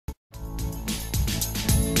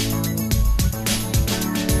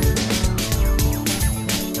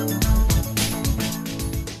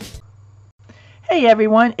Hey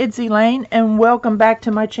everyone, it's Elaine and welcome back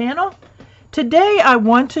to my channel. Today I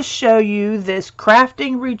want to show you this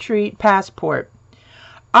crafting retreat passport.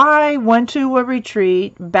 I went to a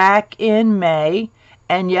retreat back in May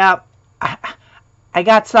and yep, I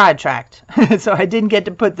got sidetracked so I didn't get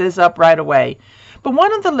to put this up right away. But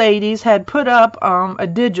one of the ladies had put up a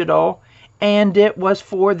digital and it was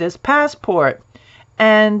for this passport.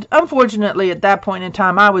 And unfortunately, at that point in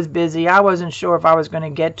time, I was busy. I wasn't sure if I was going to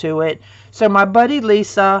get to it. So my buddy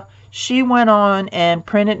Lisa, she went on and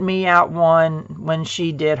printed me out one when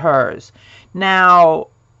she did hers. Now,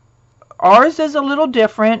 ours is a little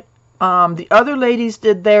different. The other ladies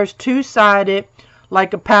did theirs two-sided,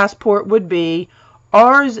 like a passport would be.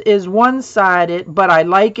 Ours is one-sided, but I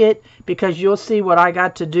like it because you'll see what I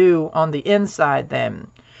got to do on the inside then.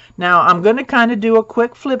 Now, I'm going to kind of do a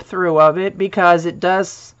quick flip through of it because it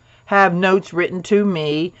does have notes written to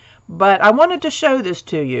me, but I wanted to show this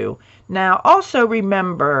to you. Now, also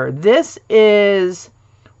remember, this is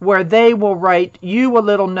where they will write you a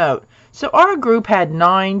little note. So our group had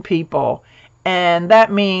 9 people, and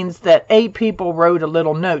that means that 8 people wrote a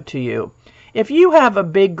little note to you. If you have a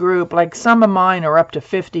big group, like some of mine are up to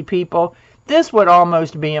 50 people, this would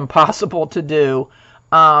almost be impossible to do.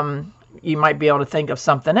 You might be able to think of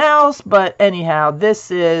something else, but anyhow,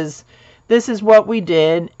 this is what we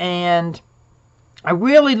did, and I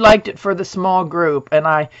really liked it for the small group, and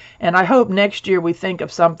I hope next year we think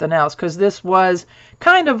of something else, because this was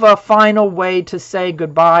kind of a final way to say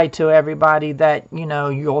goodbye to everybody that, you know,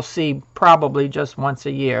 you'll see probably just once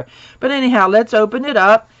a year. But anyhow, let's open it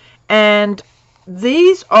up, and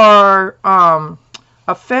these are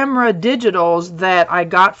ephemera digitals that I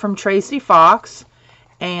got from Tracy Fox.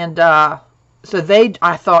 And so they,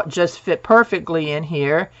 I thought, just fit perfectly in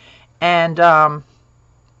here. And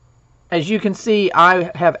as you can see,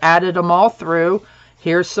 I have added them all through.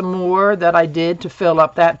 Here's some more that I did to fill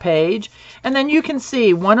up that page. And then you can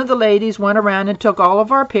see one of the ladies went around and took all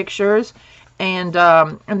of our pictures. And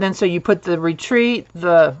then so you put the retreat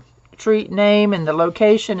name and the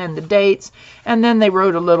location and the dates. And then they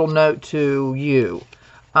wrote a little note to you.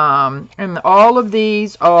 And all of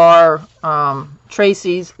these are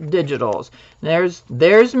Tracy's digitals.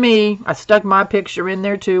 There's me. I stuck my picture in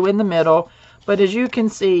there too in the middle. But as you can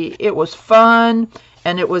see, it was fun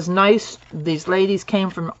and it was nice. These ladies came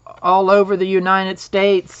from all over the United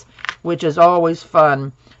States, which is always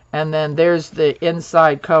fun. And then there's the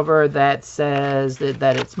inside cover that says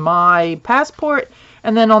that it's my passport.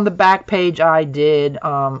 And then on the back page, I did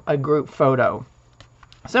a group photo.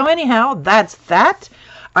 So anyhow, that's that.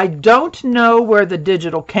 I don't know where the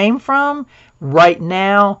digital came from right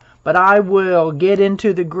now, but I will get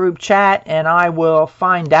into the group chat and I will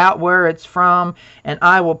find out where it's from, and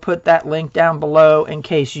I will put that link down below in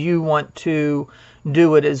case you want to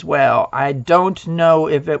do it as well. I don't know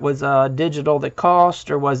if it was a digital that cost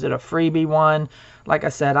or was it a freebie one. Like I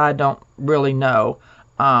said, I don't really know.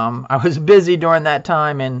 I was busy during that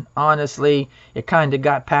time, and honestly, it kind of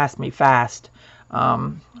got past me fast.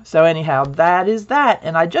 So anyhow, that is that.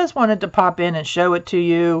 And I just wanted to pop in and show it to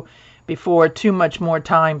you before too much more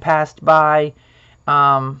time passed by.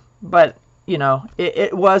 But, you know,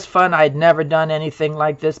 it was fun. I'd never done anything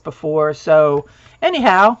like this before. So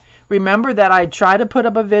anyhow, remember that I try to put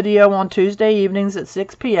up a video on Tuesday evenings at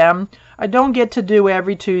 6 p.m. I don't get to do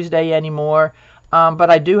every Tuesday anymore. But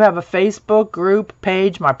I do have a Facebook group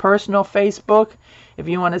page, my personal Facebook, if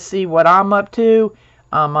you want to see what I'm up to.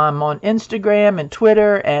 I'm on Instagram and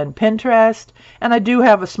Twitter and Pinterest, and I do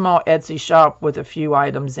have a small Etsy shop with a few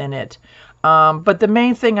items in it. But the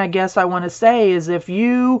main thing I guess I want to say is if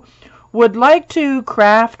you would like to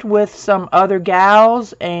craft with some other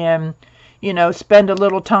gals and, you know, spend a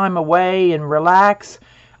little time away and relax,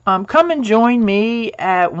 come and join me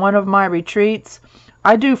at one of my retreats.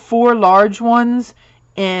 I do 4 large ones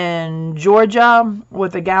in Georgia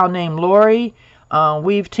with a gal named Lori.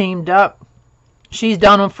 We've teamed up. She's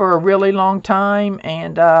done them for a really long time,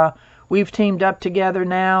 and we've teamed up together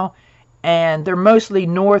now. And they're mostly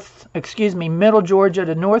middle Georgia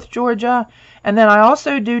to North Georgia. And then I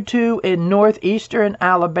also do 2 in northeastern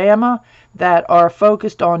Alabama that are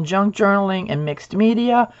focused on junk journaling and mixed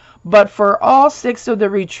media. But for all 6 of the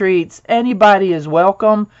retreats, anybody is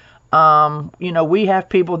welcome. You know, we have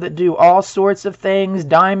people that do all sorts of things,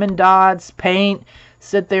 diamond dots, paint,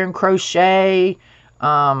 sit there and crochet.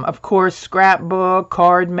 Of course, scrapbook,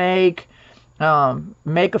 card make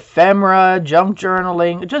ephemera, junk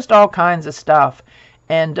journaling, just all kinds of stuff.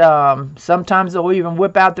 And sometimes they'll even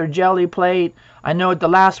whip out their jelly plate. I know at the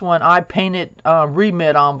last one I painted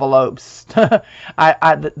remit envelopes.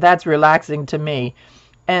 That's relaxing to me.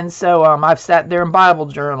 And so I've sat there and Bible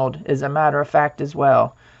journaled, as a matter of fact, as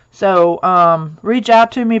well. So reach out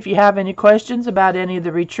to me if you have any questions about any of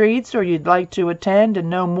the retreats or you'd like to attend and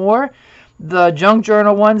know more. The junk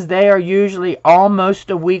journal ones, they are usually almost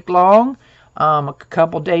a week long, a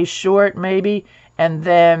couple days short maybe. And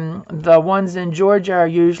then the ones in Georgia are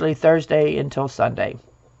usually Thursday until Sunday.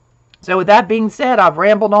 So with that being said, I've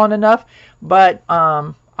rambled on enough, but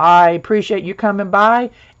I appreciate you coming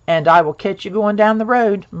by, and I will catch you going down the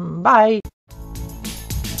road. Bye.